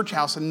to the church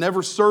house and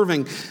never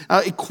serving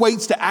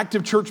equates to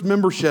active church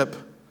membership.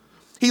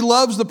 He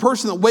loves the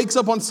person that wakes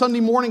up on Sunday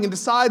morning and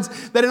decides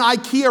that an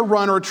IKEA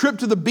run or a trip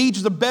to the beach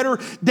is a better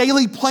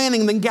daily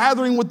planning than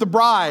gathering with the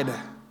bride.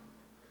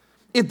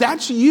 If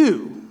that's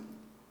you,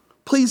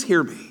 please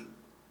hear me.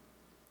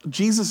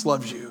 Jesus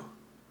loves you.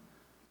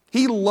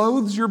 He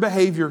loathes your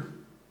behavior.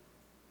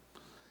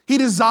 He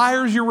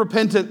desires your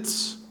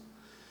repentance.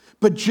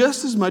 But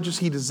just as much as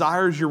he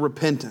desires your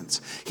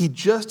repentance, he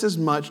just as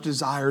much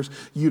desires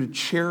you to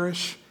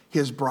cherish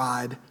his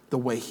bride the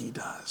way he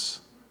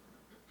does.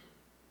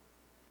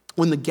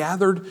 When the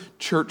gathered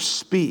church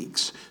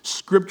speaks,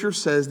 Scripture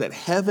says that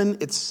heaven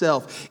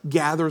itself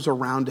gathers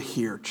around to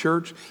hear.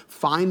 Church,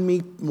 find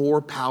me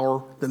more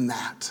power than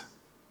that.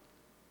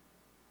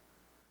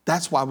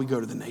 That's why we go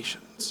to the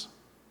nations.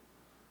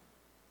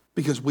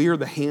 Because we are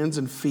the hands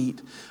and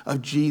feet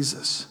of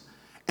Jesus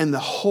and the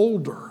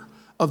holder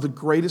of the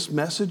greatest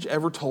message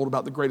ever told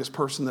about the greatest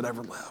person that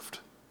ever lived.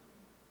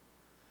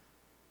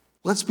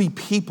 Let's be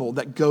people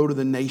that go to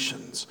the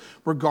nations,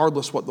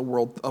 regardless of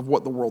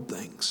what the world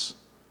thinks.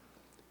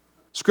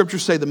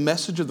 Scriptures say the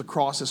message of the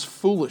cross is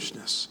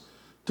foolishness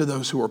to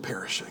those who are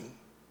perishing.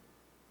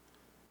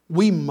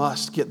 We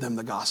must get them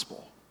the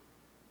gospel.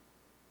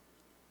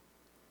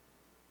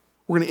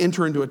 We're going to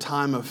enter into a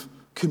time of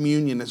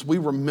communion as we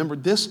remember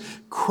this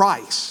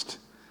Christ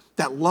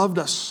that loved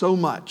us so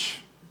much.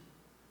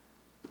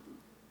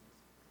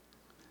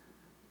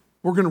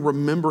 We're going to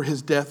remember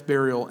his death,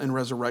 burial, and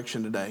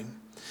resurrection today.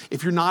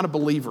 If you're not a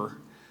believer,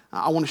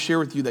 I want to share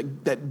with you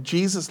that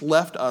Jesus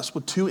left us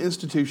with two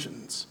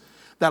institutions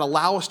that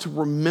allow us to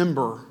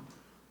remember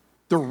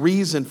the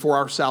reason for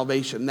our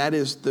salvation. That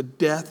is the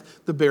death,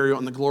 the burial,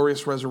 and the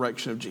glorious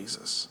resurrection of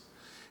Jesus.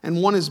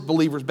 And one is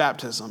believer's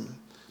baptism.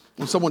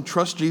 When someone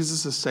trusts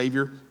Jesus as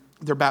Savior,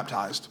 they're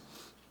baptized.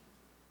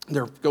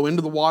 They go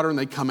into the water and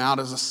they come out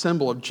as a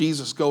symbol of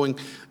Jesus going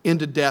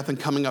into death and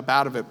coming up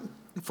out of it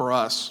for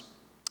us.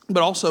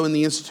 But also in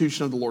the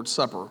institution of the Lord's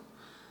Supper,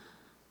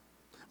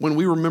 when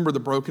we remember the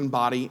broken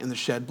body and the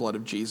shed blood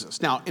of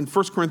Jesus. Now, in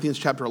 1 Corinthians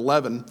chapter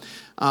 11,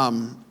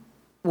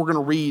 we're going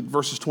to read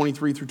verses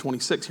 23 through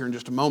 26 here in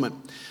just a moment.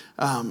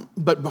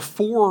 But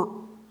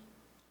before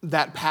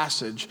that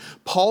passage,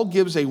 Paul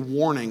gives a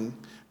warning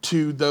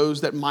to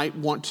those that might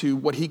want to,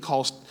 what he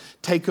calls,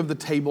 take of the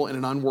table in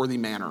an unworthy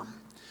manner.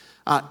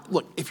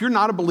 Look, if you're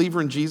not a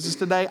believer in Jesus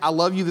today, I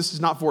love you, this is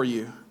not for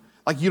you.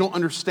 Like you don't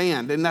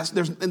understand, and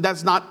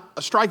that's not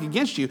a strike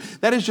against you.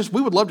 That is just,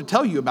 we would love to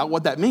tell you about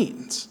what that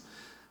means.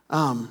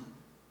 But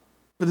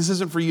this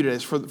isn't for you today,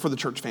 it's for the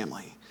church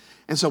family.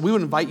 And so we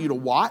would invite you to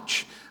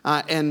watch,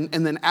 and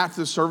then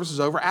after the service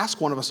is over,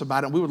 ask one of us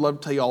about it, and we would love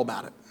to tell you all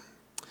about it.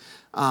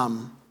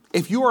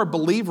 If you are a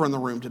believer in the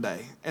room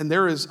today, and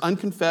there is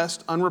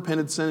unconfessed,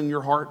 unrepented sin in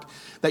your heart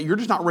that you're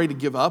just not ready to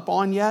give up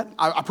on yet,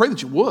 I pray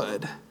that you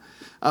would.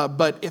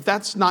 But if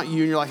that's not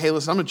you, and you're like, hey,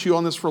 listen, I'm going to chew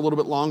on this for a little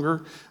bit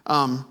longer,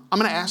 I'm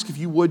going to ask if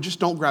you would, just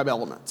don't grab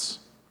elements.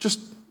 Just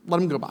let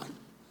them go by.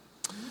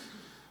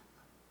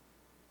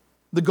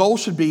 The goal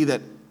should be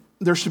that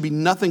there should be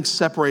nothing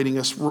separating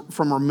us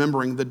from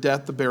remembering the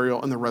death, the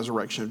burial, and the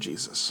resurrection of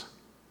Jesus.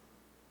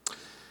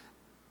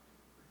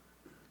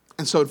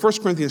 And so in 1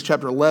 Corinthians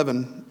chapter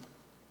 11,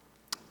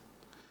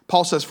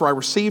 Paul says, for I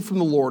received from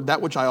the Lord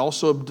that which I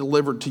also have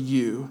delivered to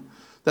you,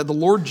 that the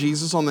Lord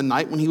Jesus, on the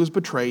night when he was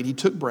betrayed, he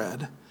took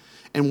bread,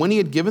 and when he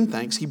had given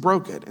thanks, he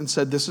broke it and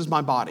said, this is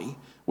my body,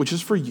 which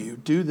is for you.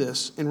 Do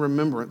this in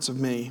remembrance of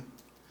me.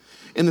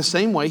 In the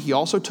same way, he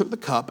also took the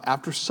cup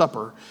after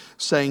supper,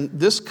 saying,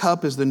 this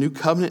cup is the new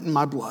covenant in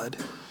my blood.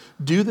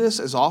 Do this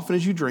as often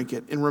as you drink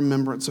it in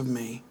remembrance of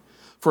me.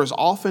 For as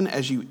often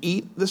as you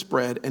eat this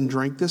bread and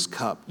drink this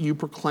cup, you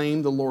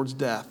proclaim the Lord's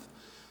death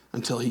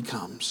until he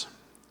comes.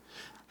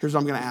 Here's what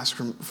I'm going to ask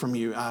from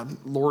you.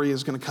 Lori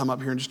is going to come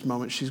up here in just a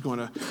moment. She's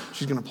going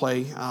to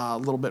play a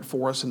little bit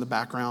for us in the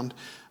background.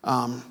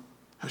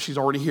 She's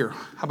already here.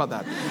 How about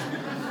that?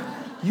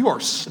 You are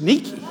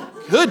sneaky.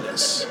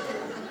 Goodness.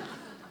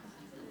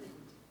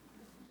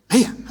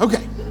 Man,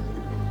 okay.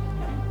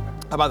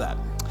 How about that?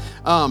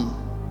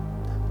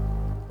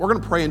 We're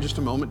going to pray in just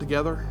a moment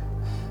together.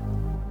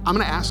 I'm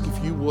going to ask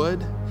if you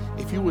would,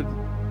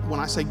 when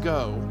I say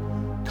go,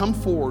 come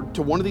forward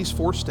to one of these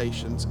 4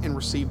 stations and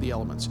receive the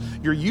elements.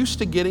 You're used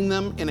to getting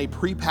them in a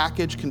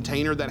prepackaged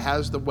container that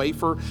has the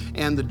wafer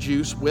and the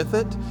juice with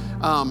it.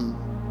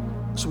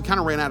 So we kind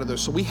of ran out of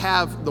those. So we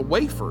have the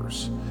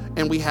wafers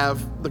and we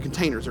have the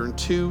containers. They're in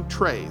 2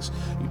 trays.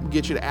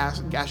 Get you to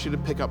ask you to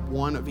pick up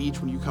one of each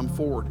when you come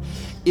forward.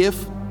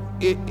 If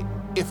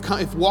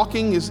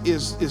walking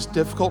is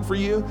difficult for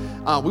you,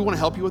 we want to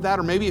help you with that.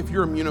 Or maybe if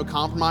you're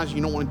immunocompromised,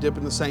 you don't want to dip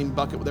in the same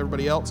bucket with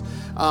everybody else.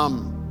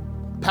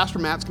 Pastor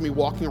Matt's going to be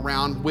walking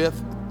around with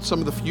some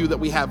of the few that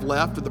we have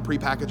left of the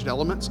prepackaged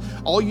elements.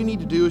 All you need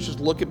to do is just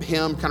look at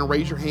him, kind of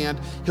raise your hand.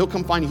 He'll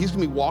come find you. He's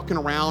going to be walking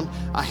around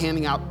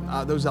handing out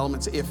those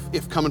elements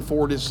if coming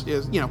forward is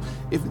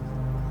if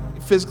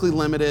physically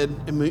limited,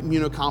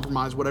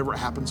 immunocompromised, whatever it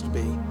happens to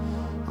be.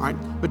 All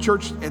right? But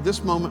church, at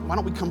this moment, why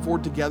don't we come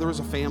forward together as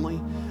a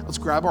family? Let's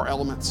grab our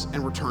elements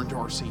and return to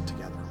our seat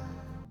together.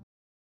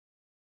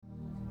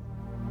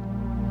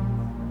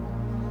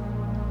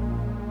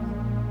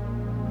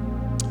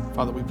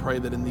 Father, we pray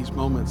that in these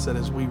moments, that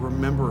as we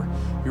remember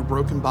your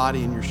broken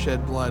body and your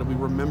shed blood, we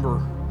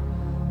remember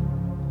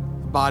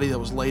the body that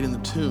was laid in the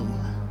tomb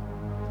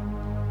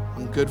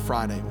on Good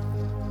Friday,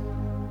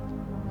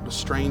 a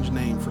strange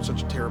name for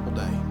such a terrible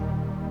day.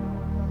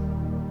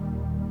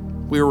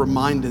 We are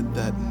reminded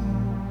that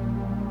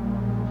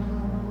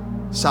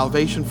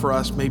salvation for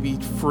us may be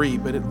free,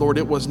 but Lord,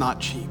 it was not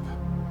cheap.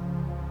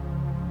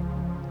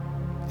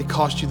 It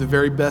cost you the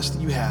very best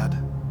that you had.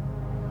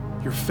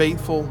 Your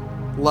faithful,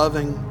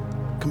 loving,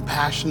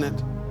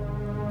 compassionate,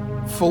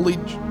 fully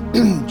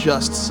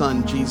just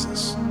Son,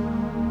 Jesus,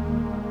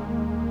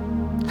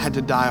 had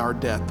to die our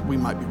death that we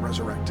might be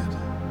resurrected.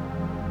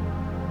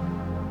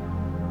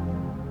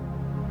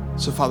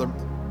 So, Father,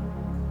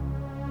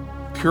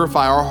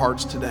 purify our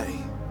hearts today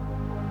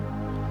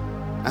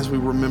as we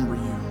remember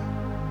you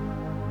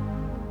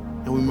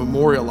and we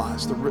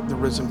memorialize the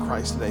risen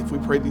Christ today. If we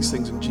pray these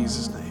things in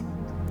Jesus' name,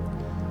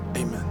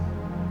 amen.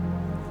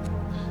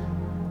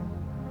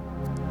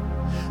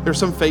 There are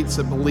some faiths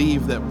that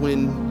believe that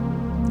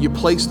when you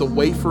place the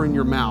wafer in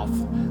your mouth,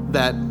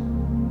 that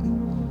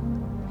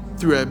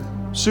through a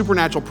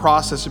supernatural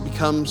process, it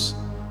becomes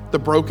the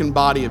broken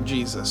body of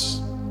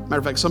Jesus. Matter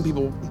of fact, some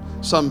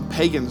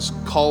pagans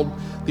called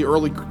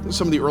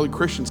some of the early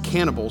Christians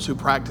cannibals who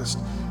practiced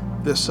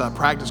this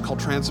practice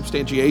called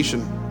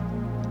transubstantiation.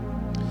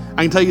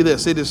 I can tell you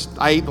this,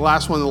 I ate the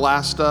last one in the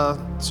last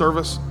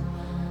service.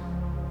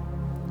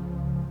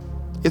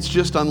 It's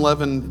just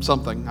unleavened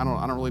something. I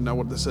don't really know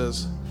what this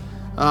is.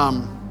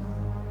 But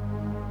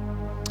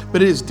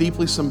it is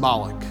deeply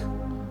symbolic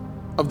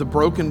of the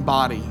broken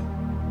body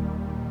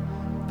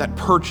that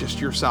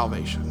purchased your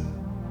salvation.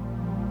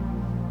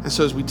 And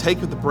so as we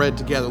take the bread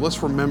together,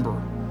 let's remember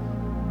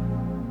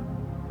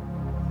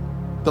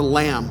the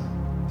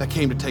Lamb that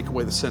came to take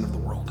away the sin of the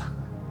world.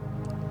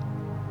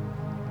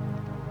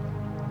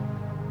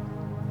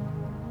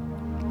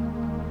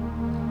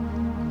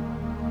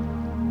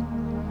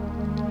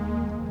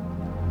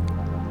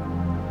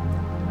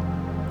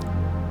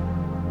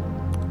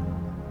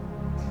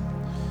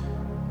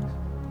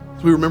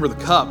 As we remember the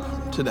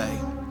cup today,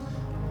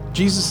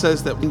 Jesus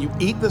says that when you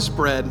eat this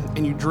bread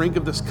and you drink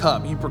of this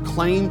cup, you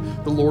proclaim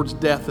the Lord's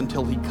death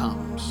until he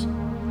comes.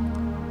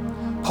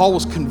 Paul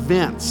was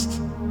convinced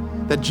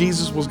that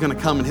Jesus was going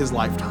to come in his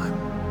lifetime.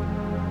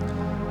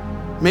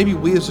 Maybe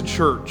we as a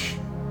church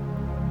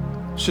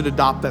should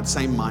adopt that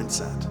same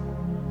mindset.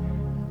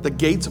 The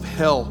gates of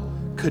hell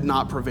could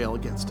not prevail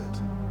against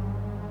it.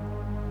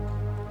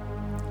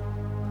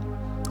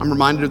 I'm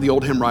reminded of the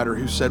old hymn writer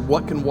who said,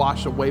 "What can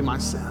wash away my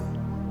sin?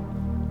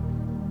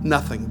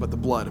 Nothing but the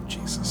blood of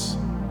Jesus."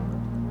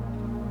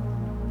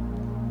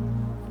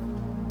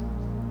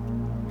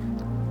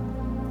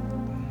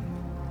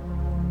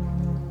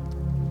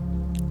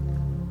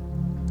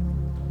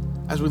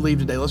 As we leave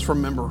today, let's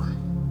remember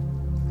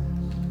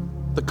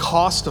the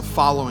cost of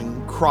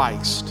following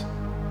Christ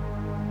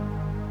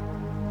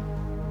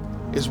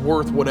is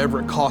worth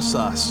whatever it costs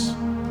us,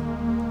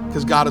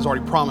 because God has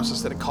already promised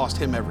us that it cost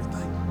him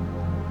everything.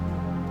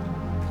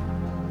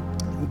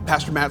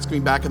 Pastor Matt's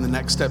going to be back in the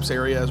Next Steps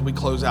area as we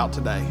close out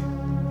today.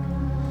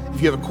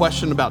 If you have a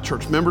question about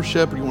church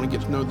membership, or you want to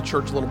get to know the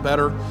church a little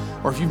better,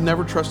 or if you've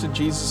never trusted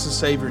Jesus as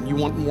Savior and you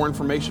want more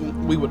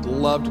information, we would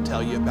love to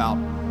tell you about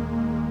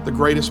the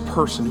greatest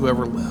person who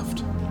ever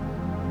lived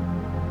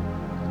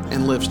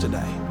and lives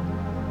today.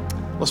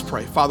 Let's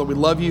pray. Father, we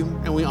love you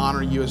and we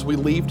honor you as we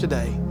leave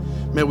today.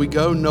 May we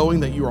go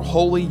knowing that you are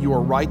holy, you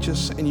are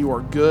righteous, and you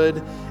are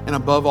good. And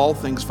above all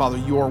things, Father,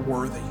 you are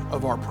worthy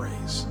of our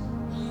praise.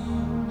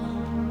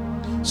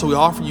 So we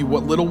offer you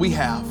what little we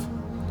have,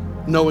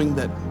 knowing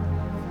that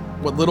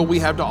what little we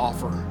have to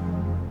offer,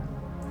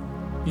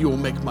 you will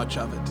make much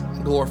of it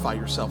and glorify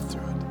yourself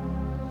through it.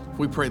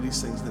 We pray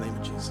these things in the name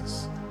of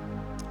Jesus.